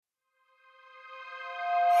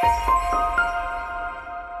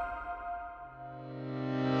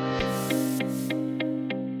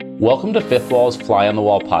Welcome to Fifth Wall's Fly on the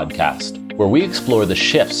Wall podcast, where we explore the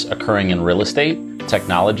shifts occurring in real estate,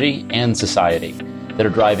 technology, and society that are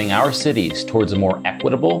driving our cities towards a more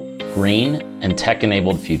equitable, green, and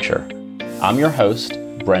tech-enabled future. I'm your host,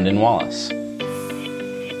 Brendan Wallace.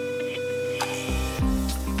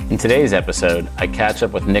 In today's episode, I catch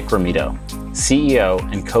up with Nick Romito, CEO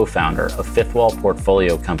and co-founder of Fifth Wall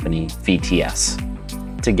portfolio company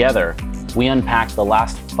VTS. Together, we unpack the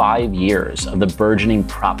last 5 years of the burgeoning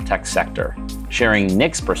prop tech sector, sharing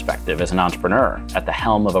Nick's perspective as an entrepreneur at the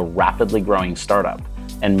helm of a rapidly growing startup,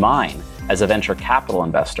 and mine as a venture capital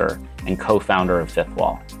investor and co-founder of Fifth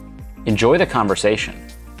Wall. Enjoy the conversation.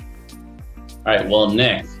 All right, well,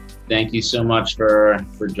 Nick, thank you so much for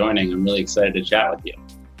joining. I'm really excited to chat with you.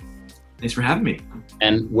 Thanks for having me.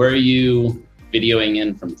 And where are you videoing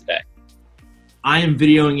in from today? I am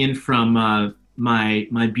videoing in from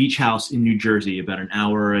my beach house in New Jersey, about an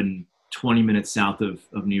hour and 20 minutes south of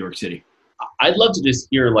New York City. I'd love to just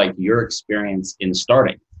hear your experience in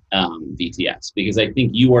starting VTS, because I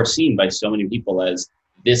think you are seen by so many people as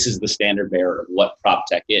this is the standard bearer of what prop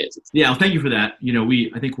tech is. Yeah, well, thank you for that.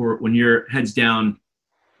 I think when your head's down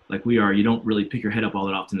like we are, you don't really pick your head up all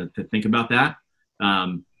that often to think about that.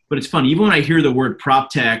 But it's funny, even when I hear the word prop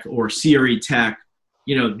tech or CRE tech,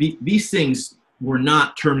 these things were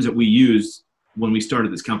not terms that we used when we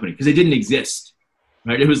started this company, because they didn't exist,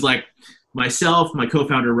 right? It was like myself, my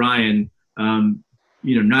co-founder Ryan,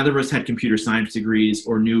 neither of us had computer science degrees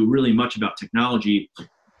or knew really much about technology.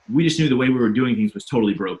 We just knew the way we were doing things was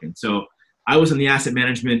totally broken. So I was on the asset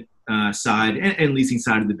management side and leasing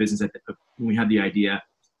side of the business when we had the idea.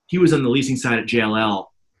 He was on the leasing side at JLL,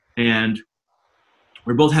 and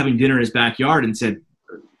we're both having dinner in his backyard and said,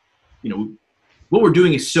 what we're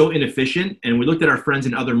doing is so inefficient. And we looked at our friends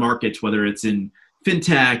in other markets, whether it's in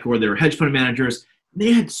fintech or they're hedge fund managers.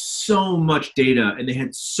 They had so much data and they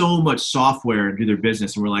had so much software to do their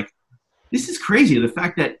business. And we're like, this is crazy. The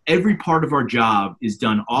fact that every part of our job is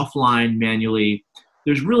done offline, manually.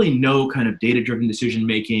 There's really no kind of data-driven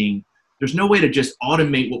decision-making. There's no way to just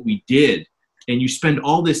automate what we did. And you spend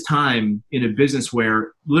all this time in a business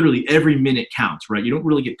where literally every minute counts, right? You don't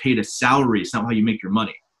really get paid a salary. It's not how you make your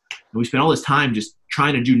money. And we spent all this time just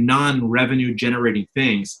trying to do non-revenue generating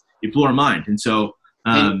things. It blew our mind. And so,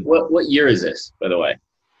 what year is this, by the way?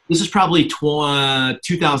 This is probably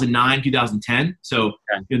 2009, 2010. So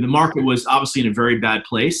the market was obviously in a very bad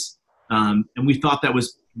place. And we thought that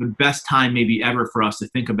was the best time maybe ever for us to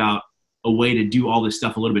think about a way to do all this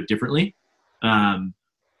stuff a little bit differently.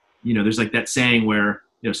 There's like that saying where,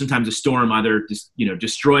 sometimes a storm either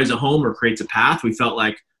destroys a home or creates a path. We felt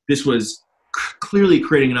like this was clearly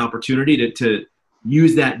creating an opportunity to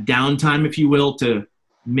use that downtime, if you will, to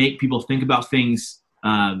make people think about things,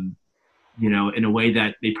 in a way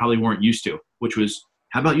that they probably weren't used to, which was,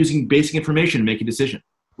 how about using basic information to make a decision?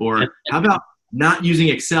 Or how about not using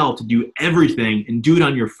Excel to do everything and do it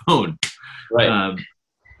on your phone? Right.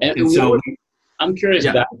 I'm curious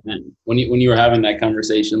back then, when you were having that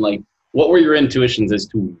conversation, what were your intuitions as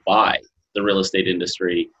to why the real estate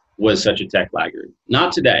industry was such a tech laggard?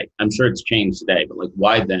 Not today. I'm sure it's changed today, but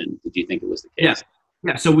why then did you think it was the case?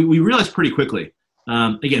 Yeah. So we realized pretty quickly,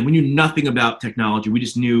 again, we knew nothing about technology. We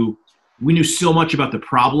knew so much about the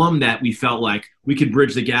problem that we felt like we could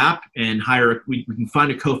bridge the gap and we can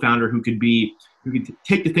find a co-founder who could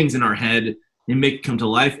take the things in our head and make it come to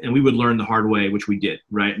life. And we would learn the hard way, which we did,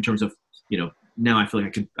 right? In terms of, now I feel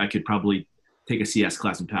like I could probably take a CS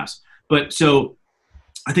class and pass. But so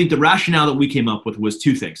I think the rationale that we came up with was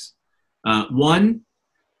two things. One,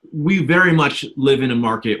 we very much live in a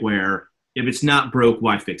market where if it's not broke,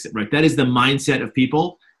 why fix it, right? That is the mindset of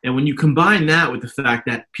people. And when you combine that with the fact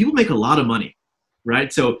that people make a lot of money,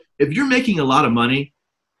 right? So if you're making a lot of money,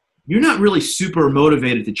 you're not really super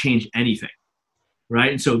motivated to change anything,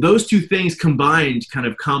 right? And so those two things combined kind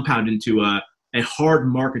of compound into a hard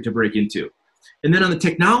market to break into. And then on the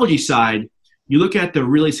technology side, you look at the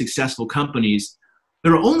really successful companies,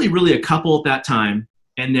 there are only really a couple at that time,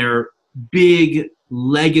 and they're big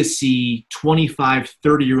legacy 25,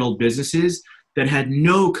 30-year-old businesses that had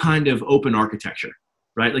no kind of open architecture,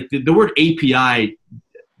 right? Like the word API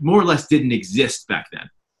more or less didn't exist back then,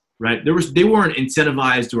 right? They weren't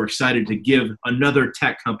incentivized or excited to give another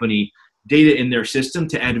tech company data in their system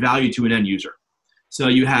to add value to an end user. So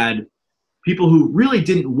you had people who really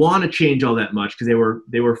didn't want to change all that much because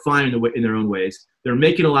they were fine in their own ways. They're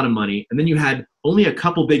making a lot of money. And then you had only a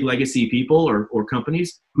couple big legacy people or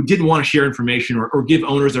companies who didn't want to share information or give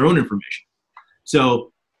owners their own information.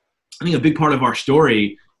 So I think a big part of our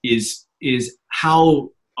story is how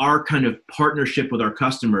our kind of partnership with our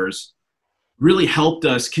customers really helped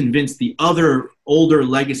us convince the other older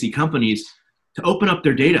legacy companies to open up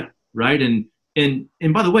their data, right? And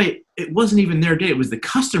by the way, it wasn't even their data, it was the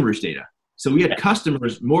customer's data. So we had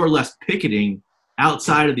customers more or less picketing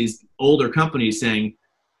outside of these older companies saying,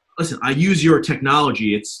 listen, I use your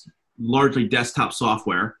technology. It's largely desktop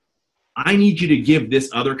software. I need you to give this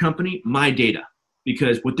other company my data,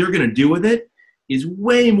 because what they're going to do with it is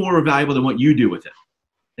way more valuable than what you do with it.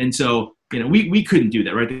 And so, we couldn't do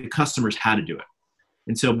that, right? The customers had to do it.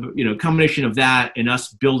 And so, a combination of that and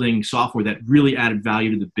us building software that really added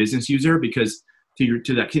value to the business user, because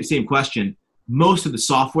to that same question, most of the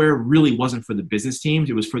software really wasn't for the business teams.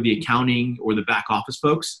 It was for the accounting or the back office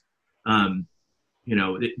folks.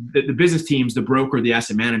 The business teams, the broker, the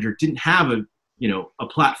asset manager didn't have a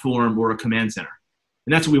platform or a command center.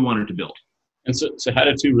 And that's what we wanted to build. And so how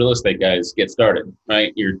did two real estate guys get started,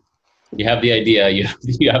 right? You have the idea, you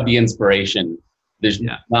have the inspiration. There's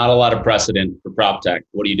not a lot of precedent for prop tech.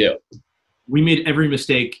 What do you do? We made every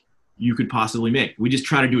mistake you could possibly make. We just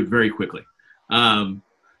try to do it very quickly. And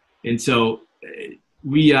so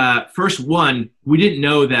we we didn't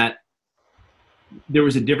know that there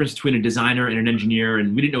was a difference between a designer and an engineer,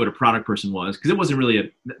 and we didn't know what a product person was, because it wasn't really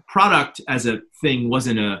a product as a thing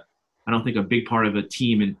wasn't I don't think a big part of a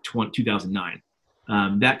team in 2009.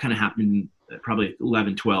 That kind of happened probably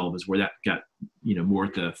 11, 12 is where that got, more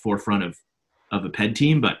at the forefront of a PED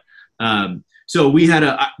team. But so we had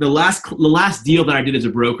the last deal that I did as a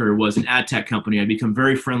broker was an ad tech company. I'd become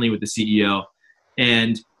very friendly with the CEO,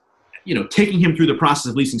 and, taking him through the process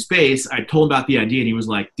of leasing space, I told him about the idea, and he was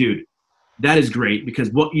like, dude, that is great, because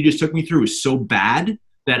what you just took me through is so bad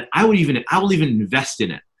that I will even invest in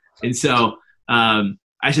it. And so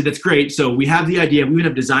I said, that's great. So we have the idea. We would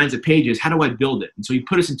have designs of pages. How do I build it? And so he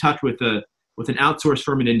put us in touch with an outsourced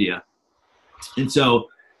firm in India. And so,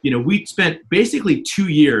 we spent basically 2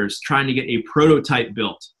 years trying to get a prototype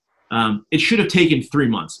built. It should have taken 3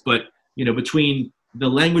 months, but, between the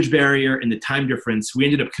language barrier and the time difference, we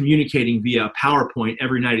ended up communicating via PowerPoint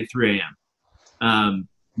every night at 3 a.m.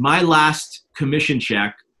 My last commission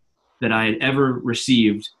check that I had ever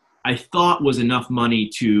received, I thought was enough money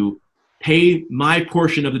to pay my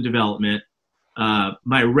portion of the development,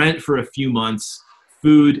 my rent for a few months,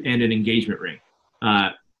 food, and an engagement ring.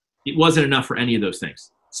 It wasn't enough for any of those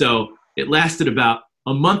things. So it lasted about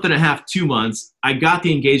a month and a half, 2 months. I got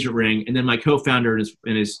the engagement ring, and then my co-founder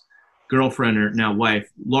and his girlfriend, or now wife,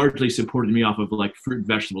 largely supported me off of like fruit and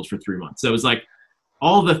vegetables for 3 months. So it was like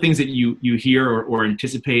all the things that you hear or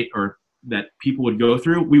anticipate or that people would go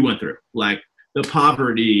through, we went through. Like the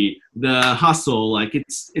poverty, the hustle, like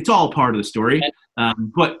it's all part of the story.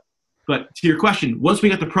 But to your question, once we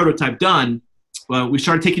got the prototype done, we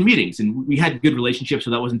started taking meetings, and we had good relationships,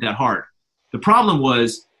 so that wasn't that hard. The problem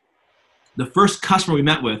was the first customer we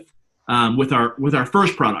met with our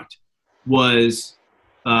first product was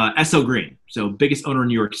SL Green, so biggest owner in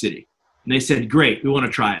New York City, and they said, "Great, we want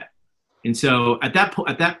to try it." And so at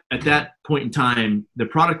that point in time, the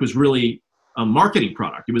product was really a marketing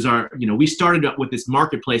product. It was we started up with this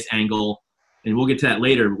marketplace angle, and we'll get to that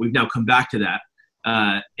later. We've now come back to that,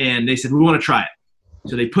 and they said, "We want to try it."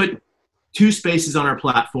 So they put 2 spaces on our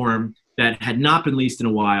platform that had not been leased in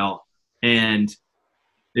a while, and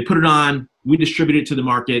they put it on. We distributed it to the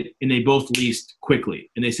market, and they both leased quickly.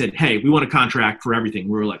 And they said, "Hey, we want a contract for everything."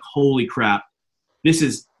 We were like, "Holy crap.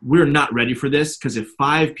 We're not ready for this, because if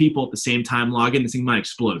 5 people at the same time log in, this thing might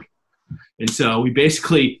explode." And so we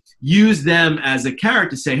basically used them as a carrot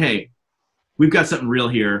to say, "Hey, we've got something real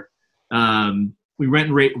here." We went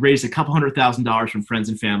and raised $200,000 from friends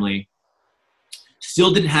and family.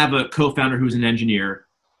 Still didn't have a co-founder who was an engineer.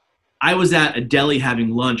 I was at a deli having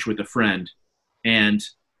lunch with a friend, and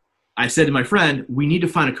I said to my friend, "We need to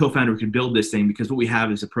find a co-founder who can build this thing, because what we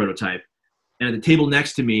have is a prototype." And at the table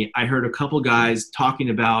next to me, I heard a couple guys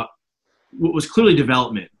talking about what was clearly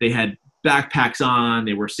development. They had backpacks on.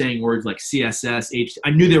 They were saying words like CSS,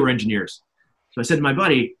 I knew they were engineers. So I said to my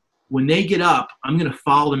buddy, when they get up, I'm going to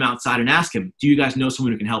follow them outside and ask him, "Do you guys know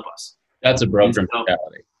someone who can help us?" That's a broker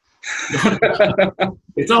mentality.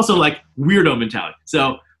 It's also like weirdo mentality.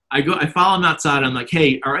 So I follow them outside. I'm like,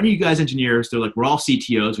 "Hey, are any of you guys engineers?" They're like, "We're all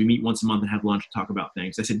CTOs. We meet once a month and have lunch to talk about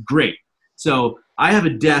things." I said, "Great." So I have a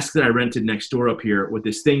desk that I rented next door up here with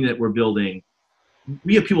this thing that we're building.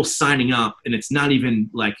 We have people signing up, and it's not even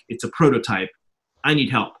like it's a prototype. I need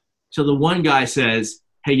help. So the one guy says,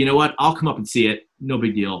 "Hey, you know what? I'll come up and see it. No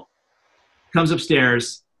big deal." Comes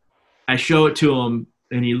upstairs. I show it to him,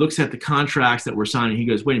 and he looks at the contracts that we're signing. He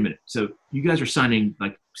goes, "Wait a minute. So you guys are signing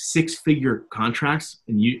like 6-figure contracts?"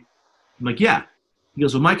 And I'm like, "Yeah." He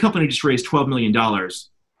goes, "Well, my company just raised $12 million.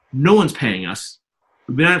 No one's paying us.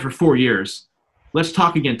 We've been at it for 4 years. Let's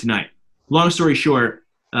talk again tonight. Long story short,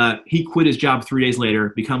 he quit his job 3 days later,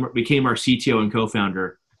 became our CTO and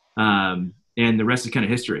co-founder, and the rest is kind of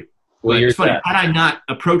history. What year it's funny. That? Had I not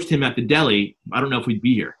approached him at the deli, I don't know if we'd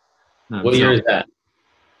be here. What year is that?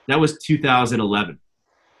 That was 2011.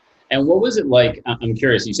 And what was it like? I'm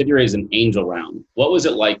curious. You said you raised an angel round. What was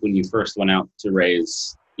it like when you first went out to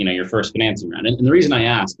raise, your first financing round? And the reason I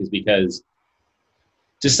ask is because,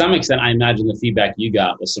 to some extent, I imagine the feedback you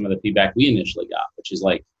got was some of the feedback we initially got, which is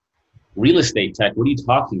like, real estate tech. What are you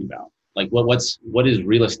talking about? Like, what is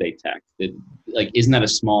real estate tech? Isn't that a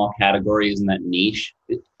small category? Isn't that niche?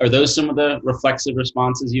 Are those some of the reflexive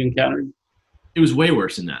responses you encountered? It was way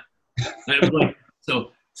worse than that.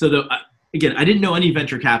 Again, I didn't know any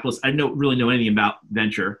venture capitalists. I didn't really know anything about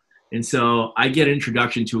venture. And so I get an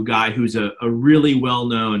introduction to a guy who's a really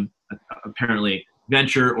well-known, apparently,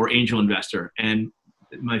 venture or angel investor. And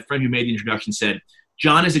my friend who made the introduction said,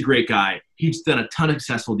 John is a great guy. He's done a ton of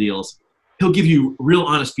successful deals. He'll give you real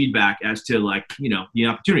honest feedback as to the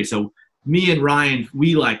opportunity. So me and Ryan,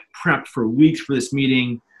 we prepped for weeks for this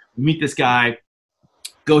meeting. We meet this guy,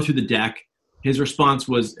 go through the deck. His response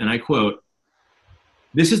was, and I quote,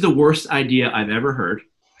 "This is the worst idea I've ever heard.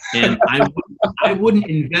 And I wouldn't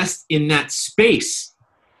invest in that space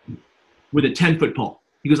with a 10-foot pole."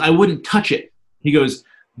 He goes, "I wouldn't touch it." He goes,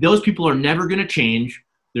 "Those people are never going to change.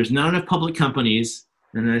 There's not enough public companies."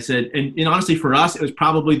 And I said, and honestly, for us, it was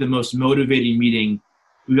probably the most motivating meeting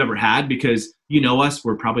we've ever had because, us,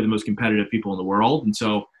 we're probably the most competitive people in the world. And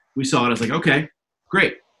so we saw it as okay,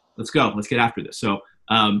 great, let's go. Let's get after this. So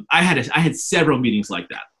I had several meetings like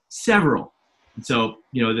that, several. And so,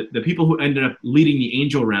 the people who ended up leading the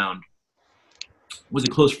angel round was a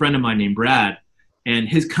close friend of mine named Brad, and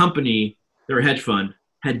his company, their hedge fund,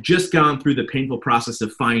 had just gone through the painful process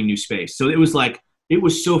of finding new space. So it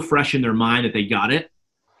was so fresh in their mind that they got it.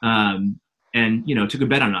 And took a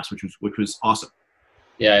bet on us, which was awesome.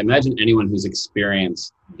 Yeah, I imagine anyone who's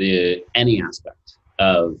experienced any aspect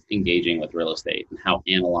of engaging with real estate and how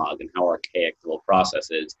analog and how archaic the whole process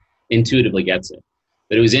is intuitively gets it.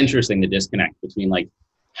 But it was interesting the disconnect between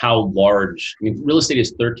how large. I mean, real estate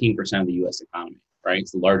is 13% of the U.S. economy, right?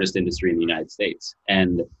 It's the largest industry in the United States,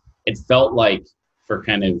 and it felt like for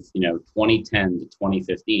kind of 2010 to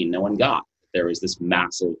 2015, no one got that there was this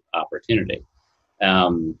massive opportunity.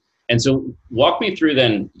 And so walk me through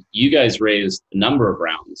then, you guys raised a number of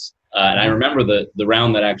rounds. And I remember the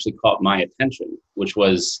round that actually caught my attention, which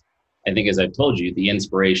was, I think, as I've told you, the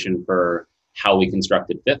inspiration for how we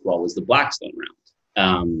constructed Fifth Wall was the Blackstone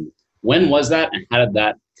round. When was that and how did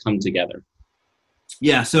that come together?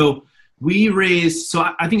 Yeah, so we raised,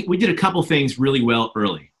 I think we did a couple things really well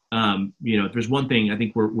early. There's one thing, I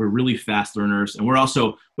think we're really fast learners, and we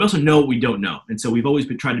also know what we don't know. And so we've always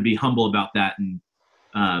been trying to be humble about that and,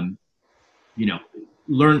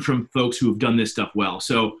 learn from folks who have done this stuff well.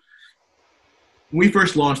 So when we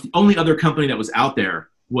first launched, the only other company that was out there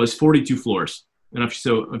was 42 Floors. I don't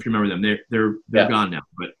know if you remember them. They're gone now,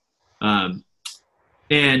 but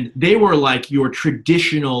and they were like your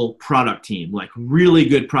traditional product team, like really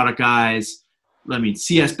good product guys.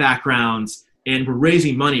 CS backgrounds, and we're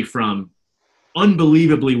raising money from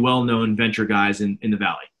unbelievably well-known venture guys in the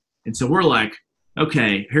Valley. And so we're like,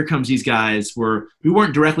 okay, here comes these guys. We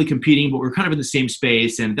weren't directly competing, but we're kind of in the same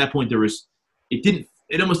space. And at that point,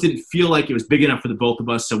 it almost didn't feel like it was big enough for the both of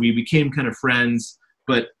us. So we became kind of friends,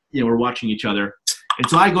 but we're watching each other. And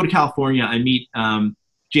so I go to California. I meet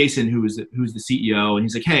Jason, who's the CEO, and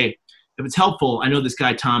he's like, "Hey, if it's helpful, I know this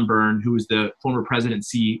guy Tom Byrne, who was the former president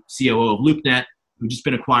and COO of LoopNet, who'd just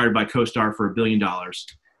been acquired by CoStar for $1 billion."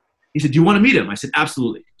 He said, "Do you want to meet him?" I said,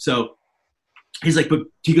 "Absolutely." So he's like, but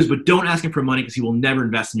don't ask him for money because he will never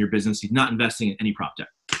invest in your business. He's not investing in any prop tech.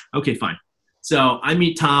 Okay, fine. So I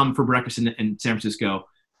meet Tom for breakfast in San Francisco.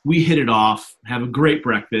 We hit it off, have a great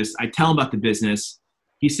breakfast. I tell him about the business.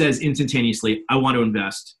 He says instantaneously, "I want to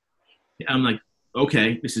invest." I'm like,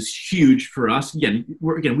 okay, this is huge for us.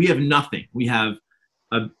 We have nothing. We have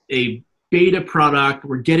a beta product.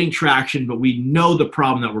 We're getting traction, but we know the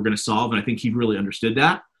problem that we're going to solve. And I think he really understood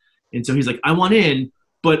that. And so he's like, "I want in,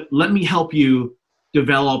 but let me help you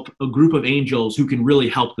develop a group of angels who can really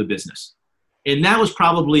help the business." And that was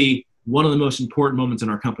probably one of the most important moments in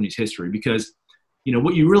our company's history, because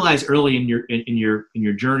what you realize early in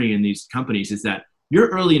your journey in these companies is that your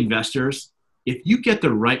early investors, if you get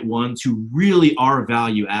the right ones who really are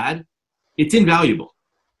value add, it's invaluable.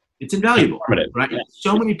 It's invaluable, right? Yeah.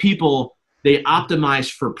 So many people, they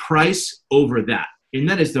optimize for price over that. And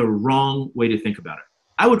that is the wrong way to think about it.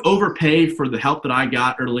 I would overpay for the help that I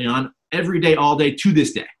got early on every day, all day to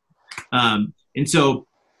this day. And so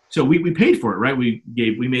we paid for it, right? We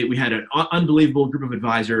had an unbelievable group of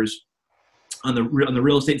advisors on the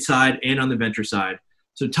real estate side and on the venture side.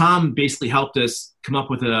 So Tom basically helped us come up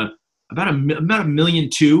with about $1.2 million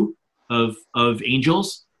of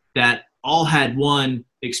angels that all had one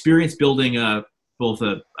experience building both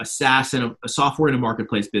a SaaS and a software and a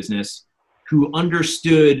marketplace business, who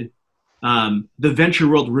understood the venture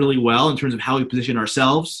world really well in terms of how we position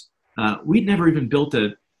ourselves. We'd never even built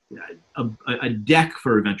a deck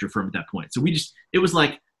for a venture firm at that point. So it was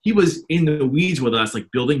like he was in the weeds with us,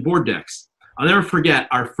 like building board decks. I'll never forget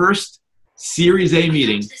our first Series A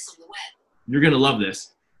meeting. You're going to love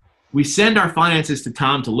this. We send our finances to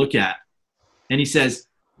Tom to look at, and he says,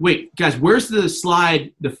 wait, guys, where's the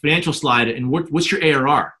slide, the financial slide, and what's your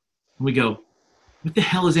ARR? And we go, what the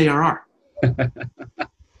hell is ARR?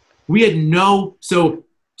 We had so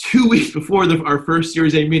 2 weeks before our first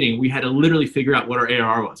Series A meeting, we had to literally figure out what our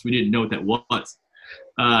ARR was. We didn't know what that was.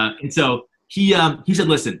 And so he said,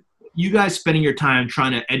 listen, you guys spending your time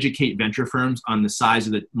trying to educate venture firms on the size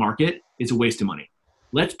of the market is a waste of money.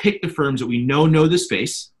 Let's pick the firms that we know the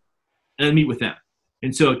space and meet with them.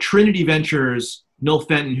 And so Trinity Ventures, Noel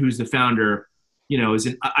Fenton, who's the founder, is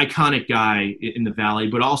an iconic guy in the Valley,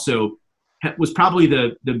 but also was probably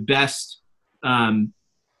the best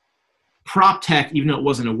prop tech, even though it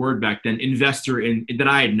wasn't a word back then, investor that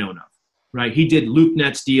I had known of, right? He did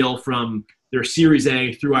LoopNet's deal from their Series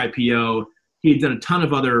A through IPO. He had done a ton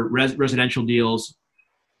of other residential deals.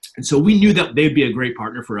 And so we knew that they'd be a great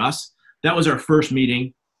partner for us. That was our first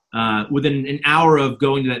meeting. Within an hour of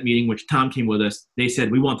going to that meeting, which Tom came with us, they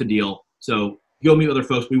said, we want the deal. So go meet with other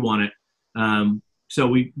folks. We want it. So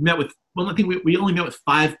we met with, I think we only met with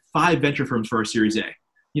five venture firms for our Series A.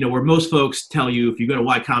 Where most folks tell you, if you go to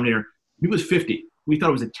Y Combinator, meet with 50. We thought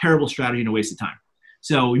it was a terrible strategy and a waste of time.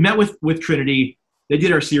 So we met with Trinity. They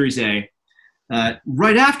did our Series A.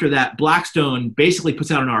 Right after that, Blackstone basically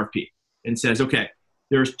puts out an RFP and says, okay,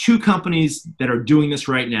 there's two companies that are doing this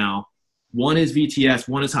right now. One is VTS,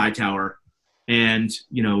 one is Hightower. And,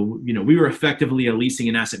 we were effectively a leasing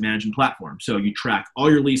and asset management platform. So you track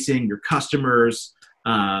all your leasing, your customers.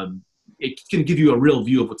 It can give you a real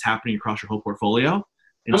view of what's happening across your whole portfolio.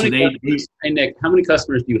 And hey, Nick, how many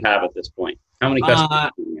customers do you have at this point? How many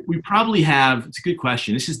customers? We probably have, it's a good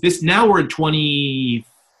question. Now we're in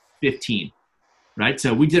 2015, right?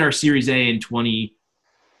 So we did our Series A in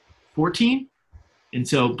 2014. And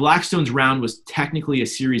so Blackstone's round was technically a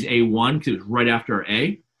Series A1 because it was right after our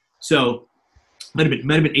A. So might have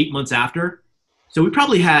been 8 months after. So we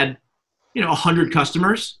probably had, 100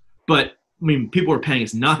 customers, but people were paying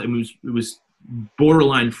us nothing. It was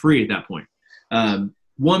borderline free at that point.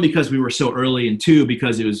 One, because we were so early, and two,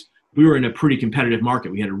 because we were in a pretty competitive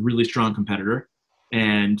market. We had a really strong competitor,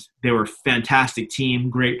 and they were a fantastic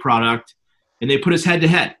team, great product, and they put us head to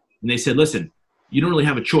head. And they said, listen, you don't really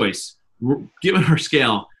have a choice. Given our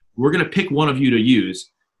scale, we're going to pick one of you to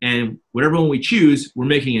use, and whatever one we choose, we're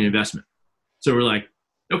making an investment. So we're like,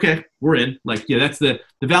 okay, we're in. That's the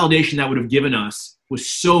validation that would have given us was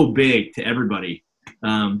so big to everybody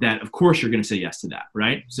that of course you're going to say yes to that,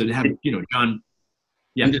 right? So to have, John.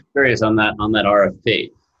 Yeah. I'm just curious on that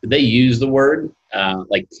RFP. Did they use the word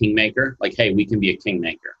like kingmaker? Like, hey, we can be a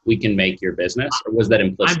kingmaker. We can make your business, or was that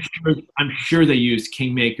implicit? I'm sure they used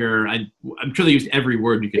kingmaker. I'm sure they used every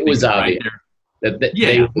word you could. It was obvious that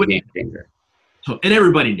they were the game changer, and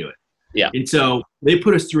everybody knew it. Yeah. And so they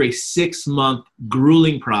put us through a 6-month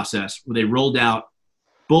grueling process where they rolled out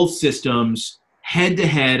both systems head to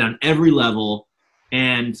head on every level,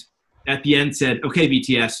 and at the end said, okay,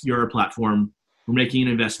 VTS, you're our platform. We're making an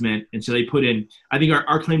investment. And so they put in, I think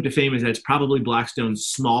our claim to fame is that it's probably Blackstone's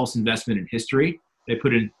smallest investment in history. They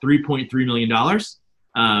put in $3.3 million.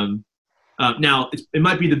 Now, it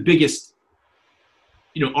might be the biggest,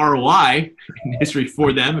 ROI in history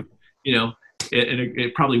for them, and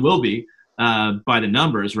it probably will be by the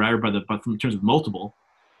numbers, right? Or in terms of multiple.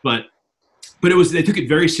 But they took it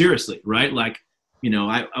very seriously, right? I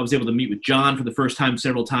was able to meet with John for the first time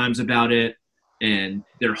several times about it, and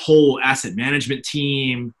their whole asset management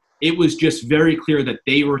team. It was just very clear that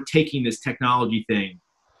they were taking this technology thing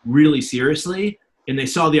really seriously, and they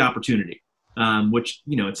saw the opportunity, which,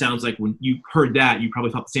 it sounds like when you heard that, you probably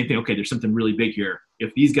thought the same thing. Okay, there's something really big here.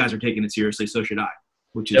 If these guys are taking it seriously, so should I,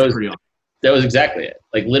 which is pretty awesome. That was exactly it.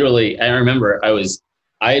 Literally, I remember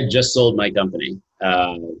I had just sold my company,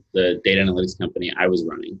 the data analytics company I was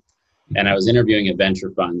running, and I was interviewing at venture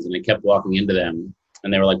funds, and I kept walking into them.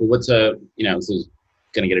 And they were like, well, what's this is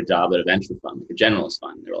going to get a job at a venture fund, like a generalist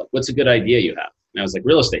fund. They were like, what's a good idea you have? And I was like,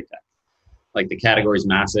 real estate tech. The category's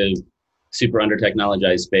massive, super under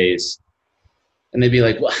technologized space. And they'd be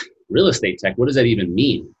like, well, real estate tech, what does that even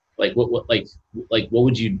mean? what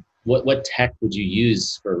tech would you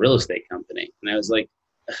use for a real estate company? And I was like,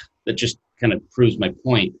 that just kind of proves my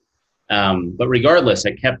point. But regardless,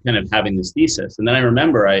 I kept kind of having this thesis. And then I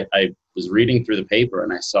remember I was reading through the paper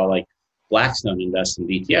and I saw like Blackstone invest in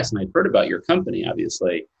VTS, and I'd heard about your company,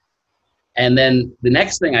 obviously. And then the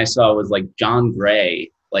next thing I saw was like John Gray,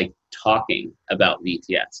 like talking about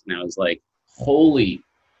VTS. And I was like, holy,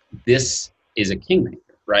 this is a kingmaker,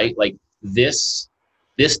 right? Like this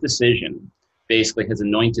decision basically has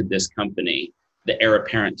anointed this company the heir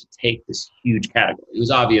apparent to take this huge category. It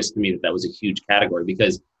was obvious to me that was a huge category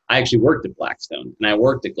because I actually worked at Blackstone and I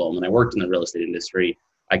worked at Goldman. I worked in the real estate industry.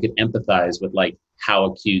 I could empathize with like how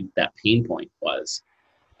acute that pain point was.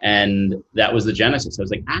 And that was the genesis. I was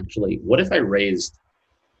like, actually, what if I raised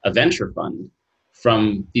a venture fund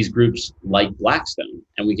from these groups like Blackstone,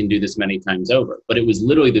 and we can do this many times over? But it was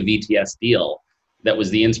literally the VTS deal that was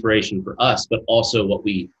the inspiration for us, but also what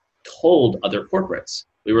we told other corporates.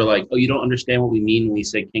 We were like, oh, you don't understand what we mean when we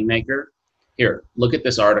say kingmaker? Here, look at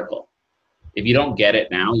this article. If you don't get it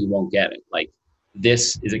now, you won't get it. Like,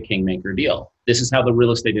 this is a kingmaker deal. This is how the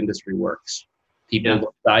real estate industry works. People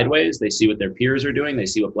look sideways, they see what their peers are doing, they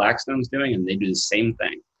see what Blackstone's doing, and they do the same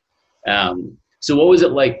thing. So what was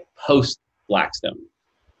it like post Blackstone?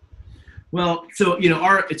 Well, so,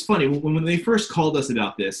 it's funny, when they first called us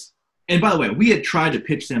about this, and by the way, we had tried to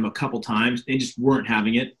pitch them a couple times, they just weren't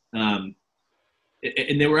having it. And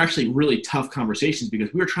they were actually really tough conversations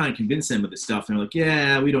because we were trying to convince them of this stuff, and they're like,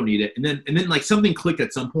 yeah, we don't need it. And then like something clicked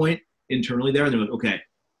at some point internally there, and they're like, okay,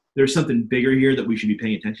 there's something bigger here that we should be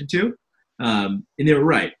paying attention to. And they were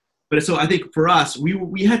right. But so I think for us,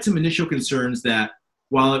 we had some initial concerns that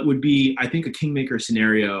while it would be, I think, a kingmaker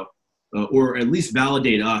scenario, or at least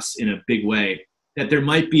validate us in a big way, that there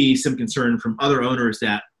might be some concern from other owners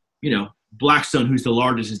that, Blackstone, who's the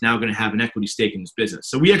largest, is now going to have an equity stake in this business.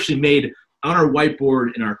 So we actually made on our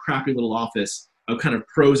whiteboard in our crappy little office a kind of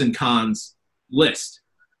pros and cons list.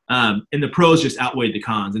 And the pros just outweighed the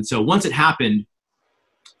cons. And so once it happened,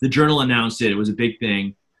 the Journal announced it. It was a big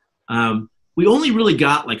thing. We only really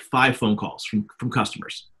got like 5 phone calls from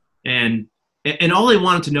customers. And all they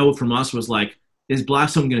wanted to know from us was like, is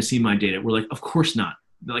Blackstone going to see my data? We're like, of course not.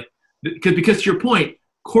 They're like, because to your point,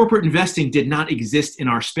 corporate investing did not exist in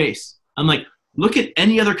our space. I'm like, look at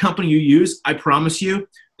any other company you use. I promise you,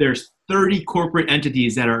 there's 30 corporate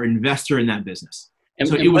entities that are investor in that business.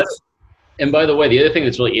 And by the way, the other thing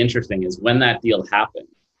that's really interesting is when that deal happened,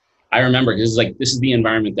 I remember this is the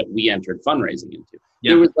environment that we entered fundraising into.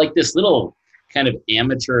 Yeah. There was like this little kind of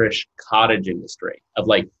amateurish cottage industry of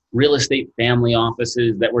like real estate family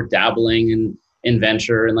offices that were dabbling in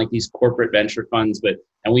venture and like these corporate venture funds.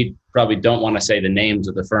 And we probably don't want to say the names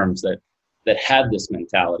of the firms that had this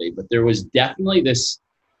mentality, but there was definitely this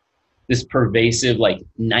pervasive like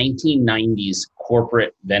 1990s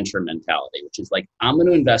corporate venture mentality, which is like, I'm going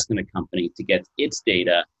to invest in a company to get its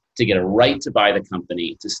data, to get a right to buy the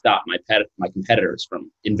company, to stop my competitors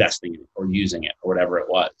from investing in it or using it or whatever it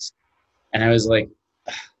was. And I was like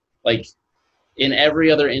in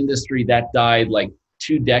every other industry that died like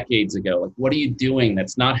 2 decades ago, like, what are you doing?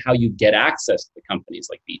 That's not how you get access to companies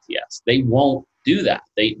like VTS. They won't do that.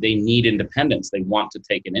 They need independence. They want to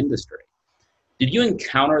take an industry. Did you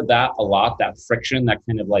encounter that a lot, that friction, that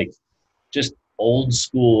kind of like just old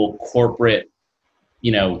school corporate,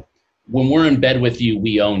 when we're in bed with you,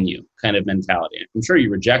 we own you kind of mentality? I'm sure you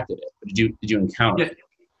rejected it, but did you encounter it?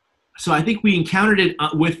 So I think we encountered it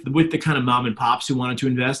with the kind of mom and pops who wanted to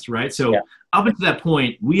invest, right? So up until that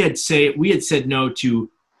point, we had said no to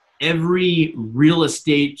every real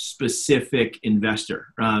estate specific investor.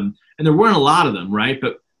 And there weren't a lot of them, right?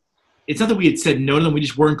 But it's not that we had said no to them, we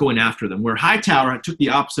just weren't going after them. Where Hightower took the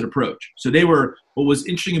opposite approach. So what was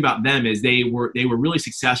interesting about them is they were really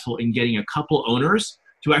successful in getting a couple owners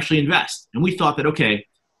to actually invest. And we thought that, okay,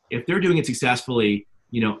 if they're doing it successfully,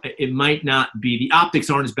 it might not be, the optics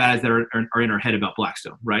aren't as bad as that are in our head about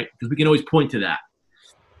Blackstone, right? Because we can always point to that.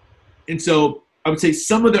 And so I would say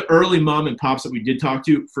some of the early mom and pops that we did talk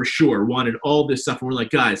to for sure wanted all this stuff. And we're like,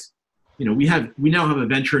 guys, we now have a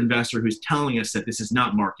venture investor who's telling us that this is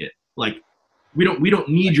not market. Like, we don't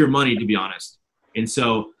need your money, to be honest. And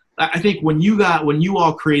so I think when you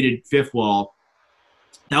all created Fifth Wall,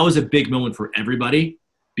 that was a big moment for everybody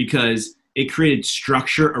because it created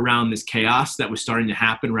structure around this chaos that was starting to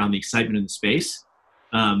happen around the excitement in the space.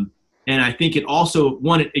 And I think it also,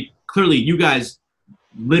 clearly you guys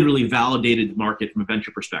literally validated the market from a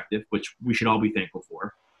venture perspective, which we should all be thankful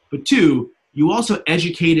for. But 2, you also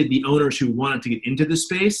educated the owners who wanted to get into the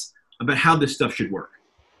space about how this stuff should work,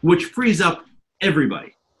 which frees up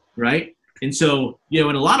everybody, right? And so, in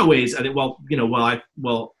a lot of ways, I think, while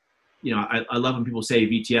I love when people say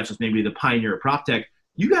VTS was maybe the pioneer of prop tech.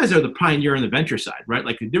 You guys are the pioneer on the venture side, right?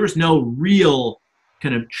 Like there was no real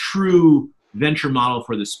kind of true venture model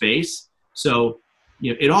for the space. So,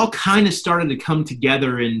 it all kind of started to come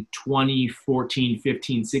together in 2014,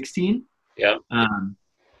 15, 16. Yeah.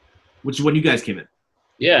 Which is when you guys came in.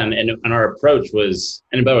 Yeah. And our approach was,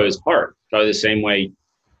 and by the way, it was hard. Probably the same way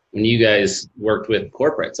when you guys worked with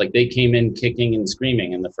corporates, like they came in kicking and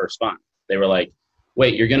screaming in the first fund. They were like,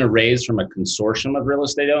 wait, you're going to raise from a consortium of real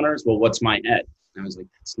estate owners? Well, what's my edge? And I was like,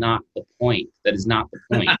 that's not the point. That is not the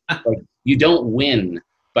point. Like, you don't win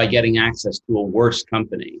by getting access to a worse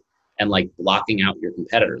company and like blocking out your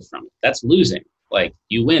competitors from it. That's losing. Like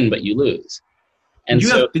you win, but you lose. And did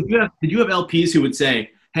you have LPs who would say,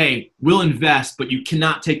 hey, we'll invest, but you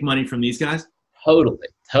cannot take money from these guys? Totally.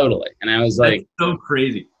 And I was like, that's so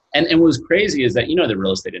crazy. And what was crazy is that, the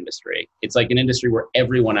real estate industry, it's like an industry where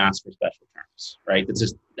everyone asks for special terms, right? That's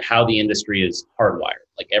just how the industry is hardwired.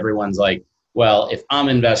 Like everyone's like, well, if I'm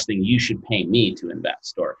investing, you should pay me to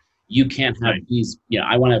invest, or you can't have these,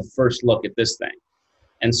 I want to first look at this thing.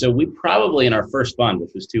 And so we probably, in our first fund,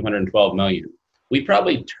 which was 212 million, we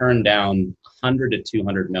probably turned down 100 to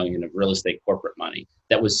 200 million of real estate corporate money.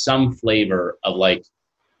 That was some flavor of like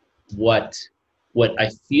what I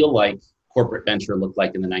feel like corporate venture looked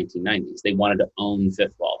like in the 1990s. They wanted to own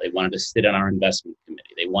Fifth Wall. They wanted to sit on our investment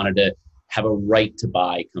committee. They wanted to have a right to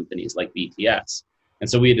buy companies like BTS. And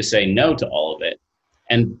so we had to say no to all of it.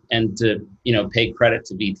 And to, pay credit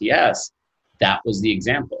to BTS, that was the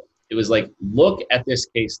example. It was like, look at this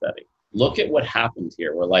case study. Look at what happened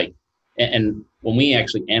here. We're like, and when we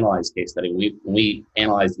actually analyzed case study, when we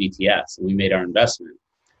analyzed BTS and we made our investment,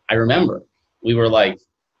 I remember we were like,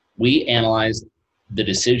 we analyzed the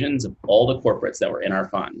decisions of all the corporates that were in our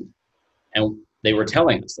fund. And they were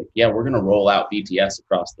telling us like, yeah, we're going to roll out BTS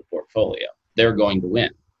across the portfolio. They're going to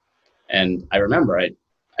win. And I remember, I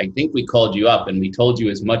think we called you up and we told you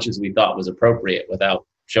as much as we thought was appropriate without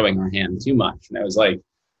showing our hand too much. And I was like,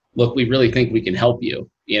 look, we really think we can help you,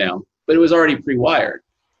 but it was already pre-wired.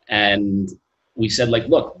 And we said like,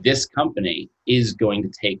 look, this company is going to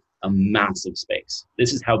take a massive space.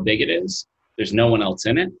 This is how big it is. There's no one else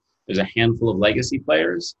in it. There's a handful of legacy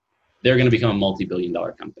players. They're going to become a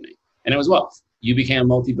multi-billion-dollar company. And it was what? You became a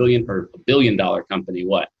multi-billion or a billion-dollar company,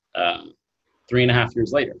 3.5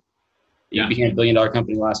 years later. You became a billion-dollar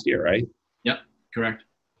company last year, right? Yep, correct.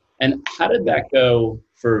 And how did that go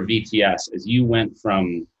for VTS as you went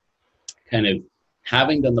from kind of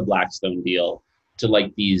having done the Blackstone deal to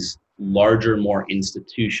like these larger, more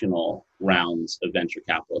institutional rounds of venture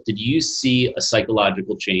capital? Did you see a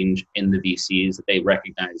psychological change in the VCs that they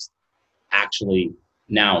recognized actually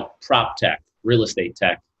now prop tech, real estate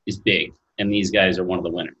tech is big and these guys are one of the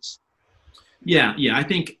winners? Yeah. I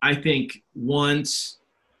think once,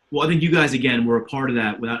 I think you guys again were a part of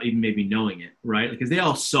that without even maybe knowing it, right? Because they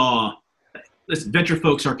all saw, listen, venture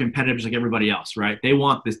folks are competitors like everybody else, right? They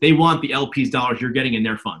want this. They want the LP's dollars you're getting in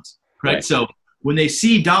their funds, right? So when they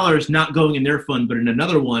see dollars not going in their fund, but in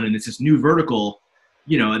another one, and it's this new vertical,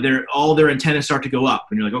 all their antennas start to go up,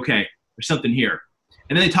 and you're like, okay, there's something here.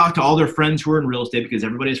 And then they talk to all their friends who are in real estate because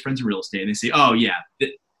everybody has friends in real estate, and they say, oh yeah,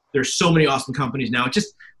 there's so many awesome companies now. It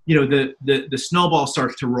just, the snowball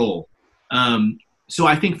starts to roll. So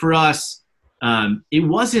I think for us, it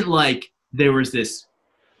wasn't like there was this.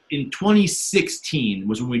 In 2016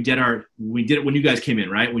 was when we did it when you guys came in,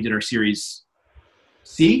 right? We did our Series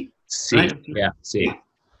C. C, right? yeah, C.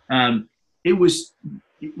 It was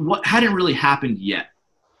what hadn't really happened yet.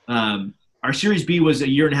 Our Series B was a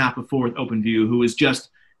year and a half before with OpenView, who was just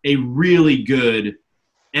a really good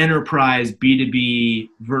enterprise B2B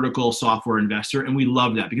vertical software investor, and we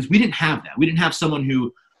loved that because we didn't have that. We didn't have someone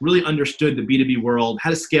who really understood the B2B world, how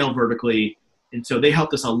to scale vertically, and so they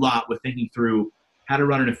helped us a lot with thinking through how to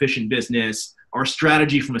run an efficient business, our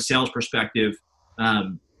strategy from a sales perspective.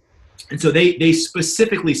 And so they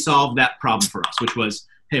specifically solved that problem for us, which was,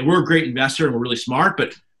 hey, we're a great investor and we're really smart,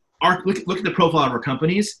 but look at the profile of our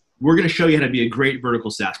companies. We're going to show you how to be a great vertical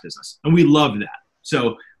SaaS business. And we loved that.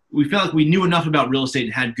 So we felt like we knew enough about real estate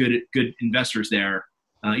and had good investors there,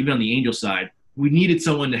 even on the angel side. We needed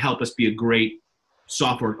someone to help us be a great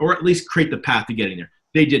software, or at least create the path to getting there.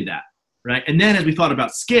 They did that, right? And then as we thought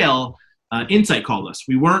about scale, Insight called us.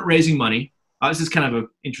 We weren't raising money. This is kind of an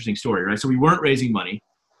interesting story, right? So we weren't raising money.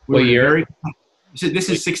 What year? This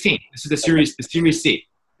is 16. This is the Series C.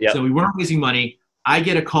 Yep. So we weren't raising money. I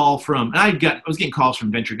get a call from, and I was getting calls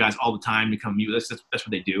from venture guys all the time to come meet with us. That's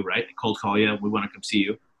what they do, right? They cold call you. We want to come see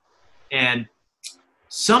you. And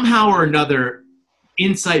somehow or another,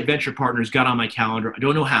 Insight Venture Partners got on my calendar. I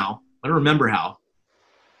don't know how. I don't remember how.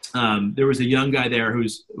 There was a young guy there who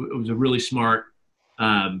was a really smart.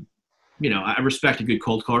 I respect a good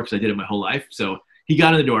cold caller because I did it my whole life. So he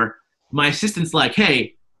got in the door. My assistant's like,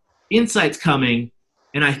 "Hey, Insight's coming,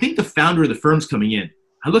 and I think the founder of the firm's coming in."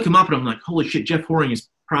 I look him up and I'm like, "Holy shit, Jeff Horing is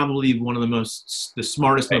probably one of the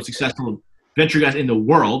smartest, most successful venture guys in the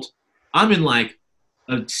world." I'm in like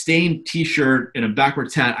a stained t-shirt and a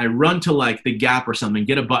backwards hat. I run to like the Gap or something,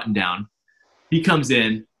 get a button down. He comes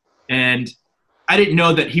in, and I didn't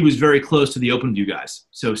know that he was very close to the OpenView guys.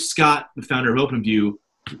 So Scott, the founder of OpenView,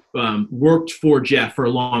 worked for Jeff for a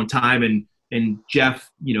long time, and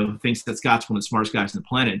Jeff, thinks that Scott's one of the smartest guys on the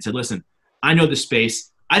planet, and said, "Listen, I know the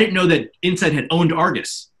space." I didn't know that Insight had owned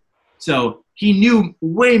Argus. So he knew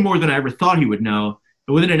way more than I ever thought he would know.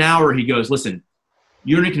 And within an hour, he goes, "Listen,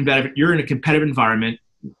 you're in a competitive environment.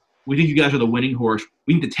 We think you guys are the winning horse.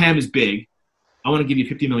 We think the TAM is big. I want to give you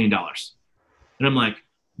 $50 million. And I'm like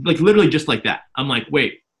literally just like that. I'm like,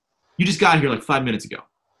 "Wait, you just got here like 5 minutes ago."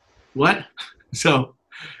 What? So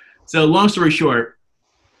long story short,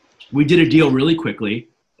 we did a deal really quickly.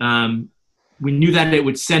 We knew that it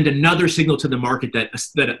would send another signal to the market that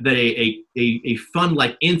a fund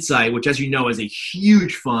like Insight, which, as you know, is a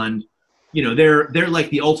huge fund, they're like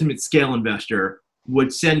the ultimate scale investor,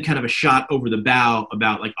 would send kind of a shot over the bow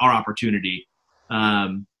about like our opportunity.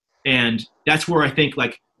 And that's where I think,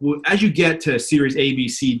 like, as you get to Series A, B,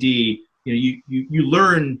 C, D, you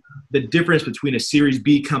learn the difference between a Series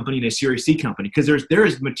B company and a Series C company, because there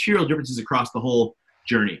is material differences across the whole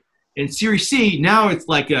journey. In Series C, now it's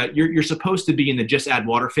like you're supposed to be in the just add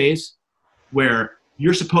water phase, where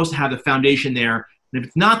you're supposed to have the foundation there. And if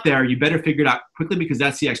it's not there, you better figure it out quickly, because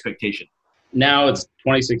that's the expectation. Now it's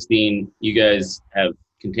 2016. You guys have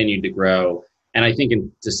continued to grow. And I think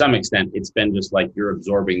to some extent, it's been just like you're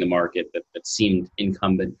absorbing the market that seemed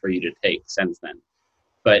incumbent for you to take since then.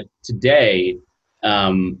 But today,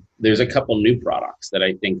 there's a couple new products that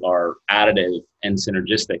I think are additive and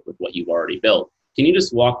synergistic with what you've already built. Can you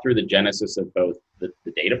just walk through the genesis of both the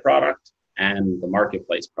data product and the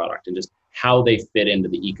marketplace product, and just how they fit into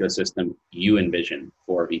the ecosystem you envision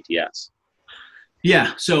for VTS?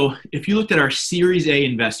 Yeah. So if you looked at our Series A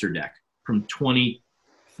investor deck from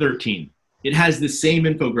 2013, it has the same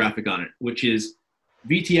infographic on it, which is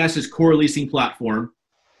VTS's core leasing platform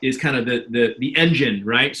is kind of the engine,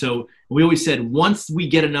 right? So we always said, once we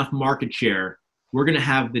get enough market share, we're going to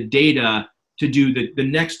have the data to do the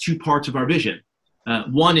next two parts of our vision.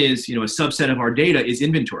 One is, a subset of our data is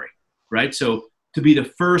inventory, right? So to be the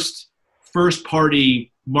first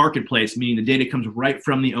party marketplace, meaning the data comes right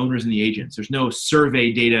from the owners and the agents. There's no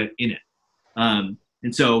survey data in it.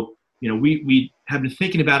 And so, we have been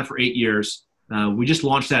thinking about it for 8 years. We just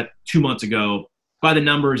launched that 2 months ago. By the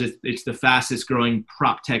numbers, it's the fastest growing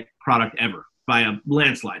prop tech product ever by a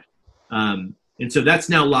landslide. And so that's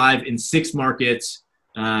now live in 6 markets.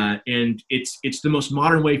 And it's the most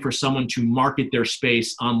modern way for someone to market their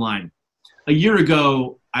space online. A year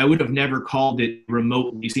ago, I would have never called it a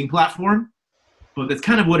remote leasing platform, but that's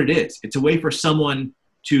kind of what it is. It's a way for someone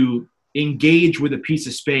to engage with a piece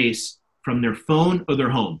of space from their phone or their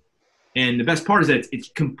home. And the best part is that it's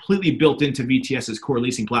completely built into VTS's core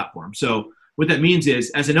leasing platform. So what that means is,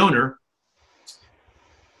 as an owner,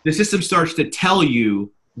 the system starts to tell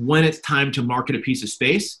you when it's time to market a piece of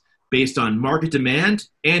space based on market demand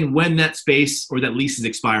and when that space or that lease is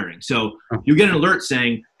expiring. So you get an alert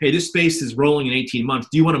saying, "Hey, this space is rolling in 18 months.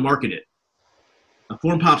 Do you want to market it?" A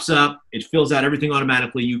form pops up. It fills out everything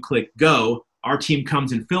automatically. You click go. Our team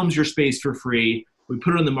comes and films your space for free. We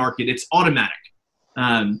put it on the market. It's automatic.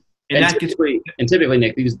 And typically,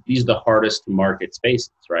 Nick, these are the hardest to market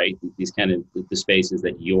spaces, right? These kind of the spaces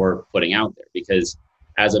that you're putting out there, because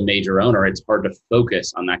as a major owner, it's hard to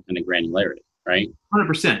focus on that kind of granularity, right?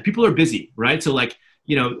 100%. People are busy, right? So like,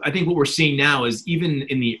 I think what we're seeing now is, even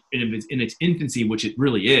in its infancy, which it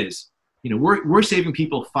really is, we're saving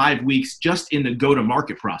people 5 weeks just in the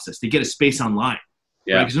go-to-market process to get a space online.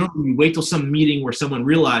 Yeah. Because normally you wait till some meeting where someone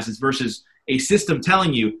realizes, versus a system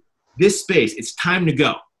telling you, this space, it's time to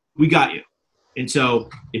go. We got you. And so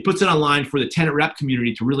it puts it online for the tenant rep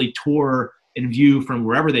community to really tour and view from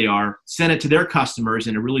wherever they are, send it to their customers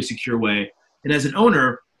in a really secure way. And as an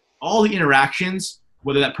owner, all the interactions,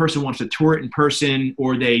 whether that person wants to tour it in person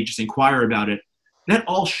or they just inquire about it, that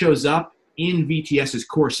all shows up in VTS's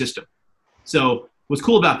core system. So what's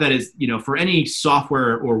cool about that is, for any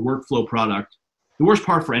software or workflow product, the worst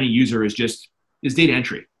part for any user is data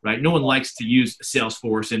entry, right? No one likes to use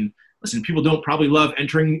Salesforce, and listen, people don't probably love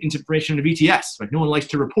entering information into VTS. Like, no one likes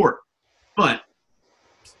to report. But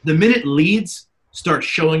the minute leads start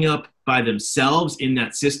showing up by themselves in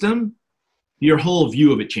that system, your whole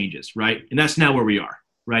view of it changes, right? And that's now where we are.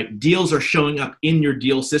 right? Deals are showing up in your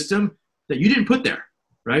deal system that you didn't put there,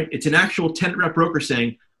 right? It's an actual tenant rep broker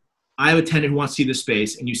saying, I have a tenant who wants to see this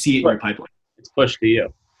space, and you see it in your pipeline. It's pushed to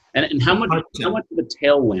you. And how much of a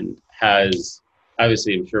tailwind has,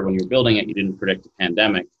 obviously, I'm sure when you were building it, you didn't predict a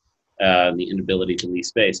pandemic, the inability to lease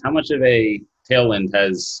space. How much of a tailwind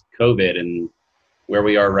has COVID and where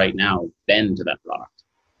we are right now been to that product?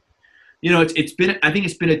 You know, it's been, I think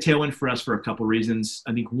it's been a tailwind for us for a couple of reasons.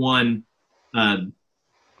 I think one,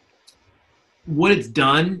 what it's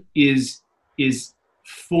done is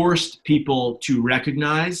forced people to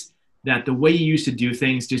recognize that the way you used to do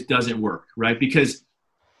things just doesn't work, right? Because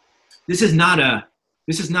this is not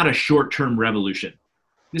a short-term revolution.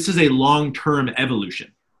 This is a long-term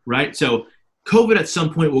evolution, right? So COVID at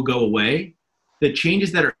some point will go away. The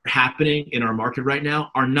changes that are happening in our market right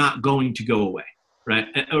now are not going to go away, right?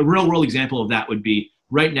 A real-world example of that would be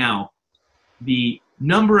right now, the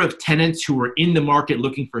number of tenants who are in the market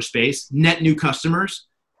looking for space, net new customers,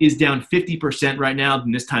 is down 50% right now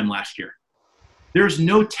than this time last year. There's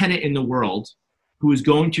no tenant in the world who is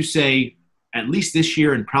going to say, at least this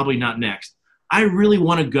year and probably not next, I really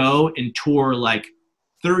want to go and tour like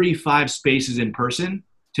 35 spaces in person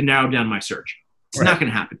to narrow down my search. It's not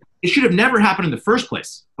going to happen. It should have never happened in the first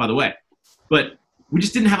place, by the way. But we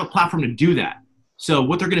just didn't have a platform to do that. So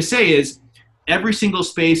what they're going to say is, every single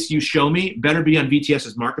space you show me better be on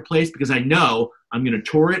VTS's marketplace, because I know I'm going to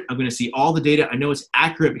tour it. I'm going to see all the data. I know it's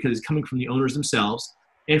accurate because it's coming from the owners themselves.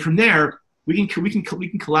 And from there, we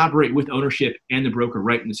can collaborate with ownership and the broker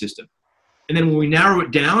right in the system. And then when we narrow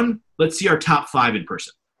it down, let's see our top 5 in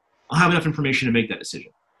person. I'll have enough information to make that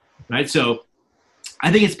decision, right? So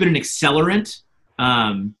I think it's been an accelerant.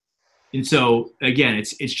 And so again,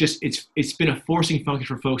 it's been a forcing function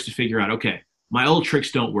for folks to figure out, okay, my old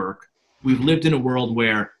tricks don't work. We've lived in a world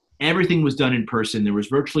where everything was done in person. There was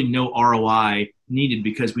virtually no ROI needed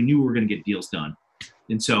because we knew we were going to get deals done.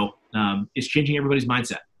 And so it's changing everybody's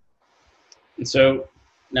mindset. And so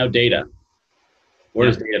now data. Where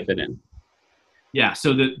does data fit in? Yeah,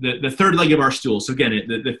 so the third leg of our stool. So again,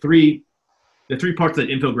 the three parts of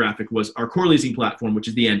that infographic was our core leasing platform, which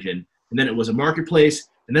is the engine, and then it was a marketplace,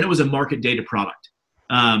 and then it was a market data product.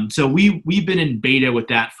 So we've been in beta with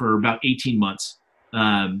that for about 18 months,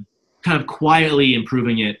 kind of quietly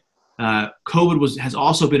improving it. COVID has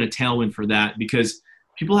also been a tailwind for that because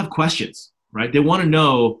people have questions, right? They want to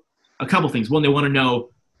know a couple things. One, they want to know,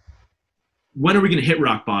 when are we going to hit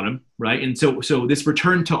rock bottom, right? And so this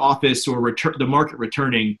return to office or the market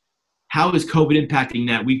returning, how is COVID impacting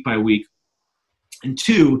that week by week? And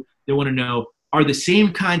two, they want to know, are the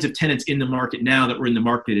same kinds of tenants in the market now that were in the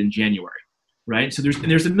market in January, right? So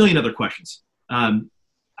there's a million other questions.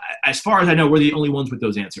 As far as I know, we're the only ones with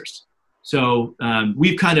those answers. So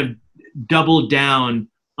we've kind of doubled down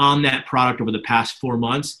on that product over the past 4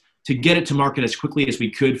 months to get it to market as quickly as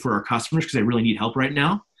we could for our customers because they really need help right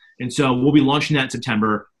now. And so we'll be launching that in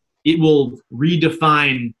September. It will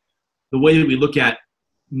redefine the way that we look at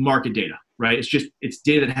market data, right? It's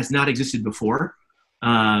data that has not existed before.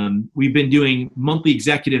 We've been doing monthly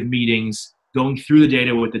executive meetings, going through the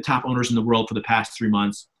data with the top owners in the world for the past 3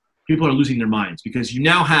 months. People are losing their minds because you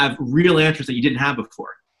now have real answers that you didn't have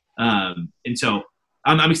before. And so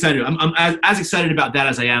I'm excited. I'm as excited about that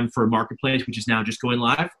as I am for Marketplace, which is now just going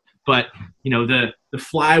live. But, the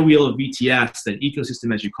flywheel of VTS, that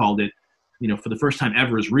ecosystem, as you called it, for the first time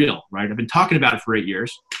ever is real, right? I've been talking about it for 8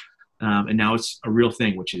 years, and now it's a real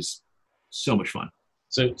thing, which is so much fun.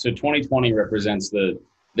 So 2020 represents the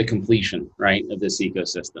completion, right, of this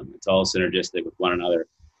ecosystem. It's all synergistic with one another.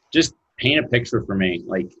 Just paint a picture for me.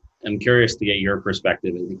 Like, I'm curious to get your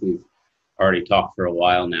perspective. I think we've already talked for a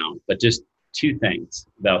while now, but just 2 things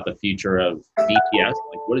about the future of VTS.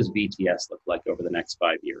 Like, what does VTS look like over the next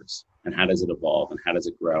 5 years? And how does it evolve? And how does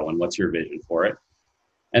it grow? And what's your vision for it?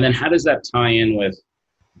 And then how does that tie in with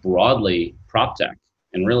broadly prop tech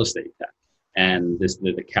and real estate tech and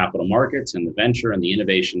the capital markets and the venture and the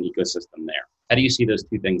innovation ecosystem there? How do you see those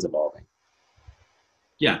 2 things evolving?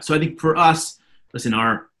 Yeah, so I think for us, listen,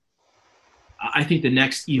 I think the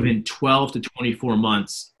next even 12 to 24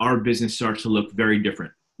 months, our business starts to look very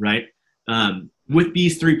different, right? With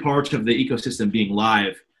these 3 parts of the ecosystem being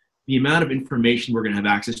live, the amount of information we're going to have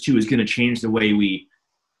access to is going to change the way we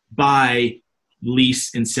buy,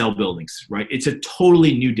 lease, and sell buildings, right? It's a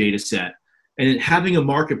totally new data set. And having a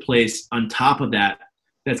marketplace on top of that,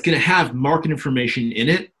 that's going to have market information in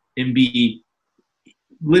it and be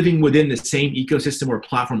living within the same ecosystem or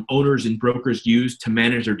platform owners and brokers use to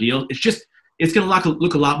manage their deals. It's going to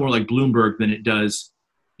look a lot more like Bloomberg than it does,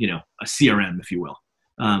 a CRM, if you will.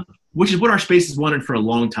 Which is what our space has wanted for a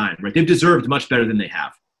long time, right? They've deserved much better than they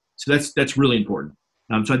have. So that's really important.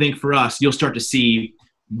 So I think for us, you'll start to see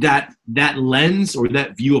that lens or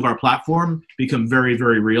that view of our platform become very,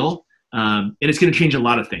 very real. And it's going to change a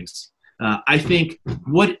lot of things. I think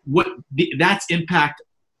its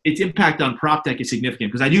impact on PropTech is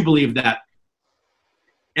significant, because I do believe that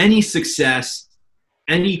any success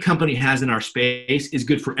any company has in our space is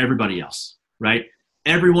good for everybody else, right?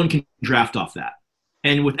 Everyone can draft off that.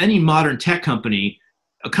 And with any modern tech company,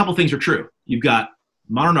 a couple things are true. You've got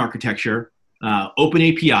modern architecture, open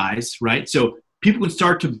APIs, right? So people can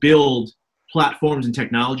start to build platforms and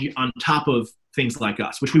technology on top of things like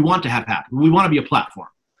us, which we want to have happen. We want to be a platform,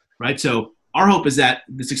 right? So our hope is that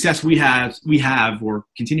the success we have or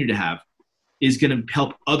continue to have is going to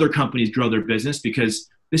help other companies grow their business, because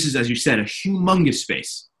this is, as you said, a humongous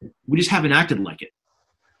space. We just haven't acted like it.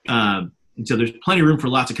 And so there's plenty of room for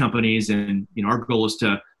lots of companies. And our goal is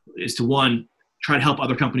to one, try to help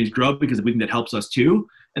other companies grow, because we think that helps us too.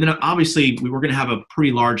 And then obviously we're going to have a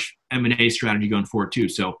pretty large M&A strategy going forward too.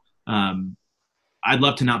 So I'd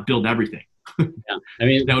love to not build everything. Yeah, I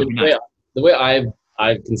mean, the way I've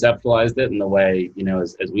conceptualized it, and the way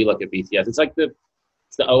as we look at BTS, it's like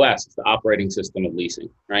it's the OS, it's the operating system of leasing,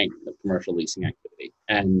 right? The commercial leasing activity,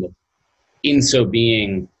 and in so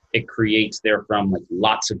being, it creates therefrom like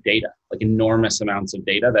lots of data, like enormous amounts of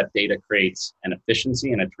data. That data creates an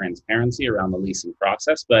efficiency and a transparency around the leasing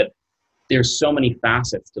process. But there's so many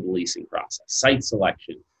facets to the leasing process: site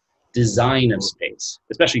selection, design of space,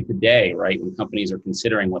 especially today, right? When companies are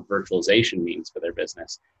considering what virtualization means for their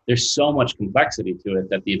business, there's so much complexity to it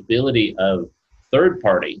that the ability of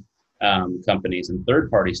third-party companies and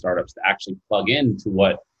third-party startups to actually plug into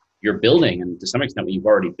what you're building, and to some extent what you've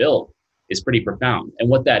already built, is pretty profound. And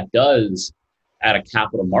what that does at a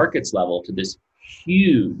capital markets level to this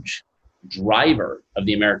huge driver of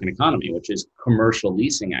the American economy, which is commercial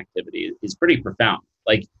leasing activity, is pretty profound.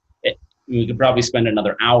 Like, we could probably spend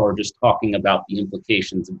another hour just talking about the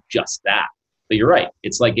implications of just that. But you're right,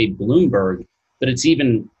 it's like a Bloomberg, but it's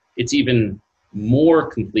even more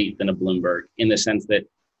complete than a Bloomberg, in the sense that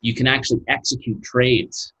you can actually execute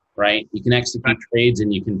trades, right? You can execute trades,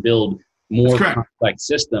 and you can build more complex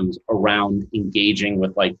systems around engaging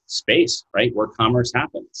with like space, right? Where commerce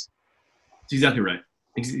happens. That's exactly right.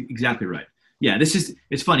 Exactly right. Yeah,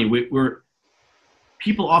 it's funny.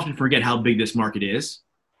 People often forget how big this market is,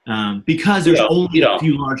 because there's only a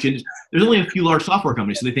few large software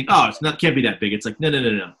companies. So they think, can't be that big. It's like, no.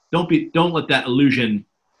 Don't let that illusion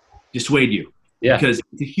dissuade you. Yeah. Because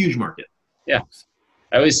it's a huge market. Yeah.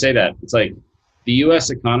 I always say that. It's like the U.S.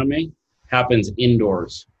 economy happens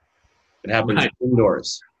indoors. It happens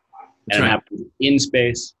indoors. And it happens in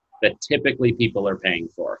space that typically people are paying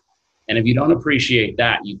for. And if you don't appreciate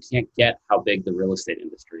that, you can't get how big the real estate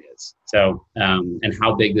industry is. So, and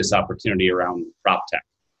how big this opportunity around PropTech,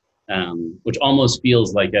 which almost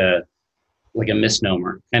feels like a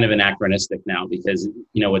misnomer, kind of anachronistic now, because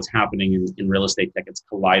what's happening in real estate tech, it's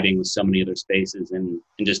colliding with so many other spaces in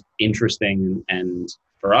just interesting and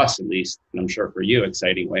for us at least, and I'm sure for you,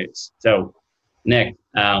 exciting ways. So Nick,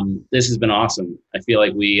 this has been awesome. I feel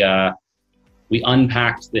like we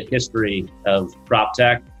unpacked the history of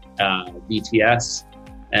PropTech, BTS,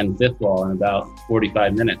 and Fifth Wall in about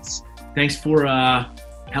 45 minutes. Thanks for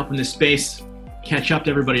helping this space catch up to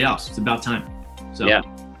everybody else. It's about time. So yeah.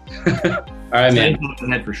 All right, man.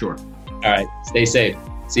 Ahead for sure. All right. Stay safe.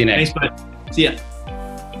 See you next. Thanks, bud. See ya.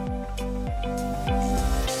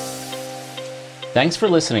 Thanks for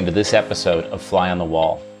listening to this episode of Fly on the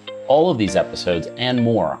Wall. All of these episodes and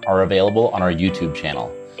more are available on our YouTube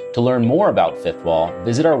channel. To learn more about Fifth Wall,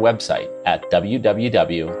 visit our website at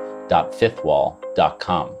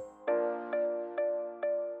www.fifthwall.com.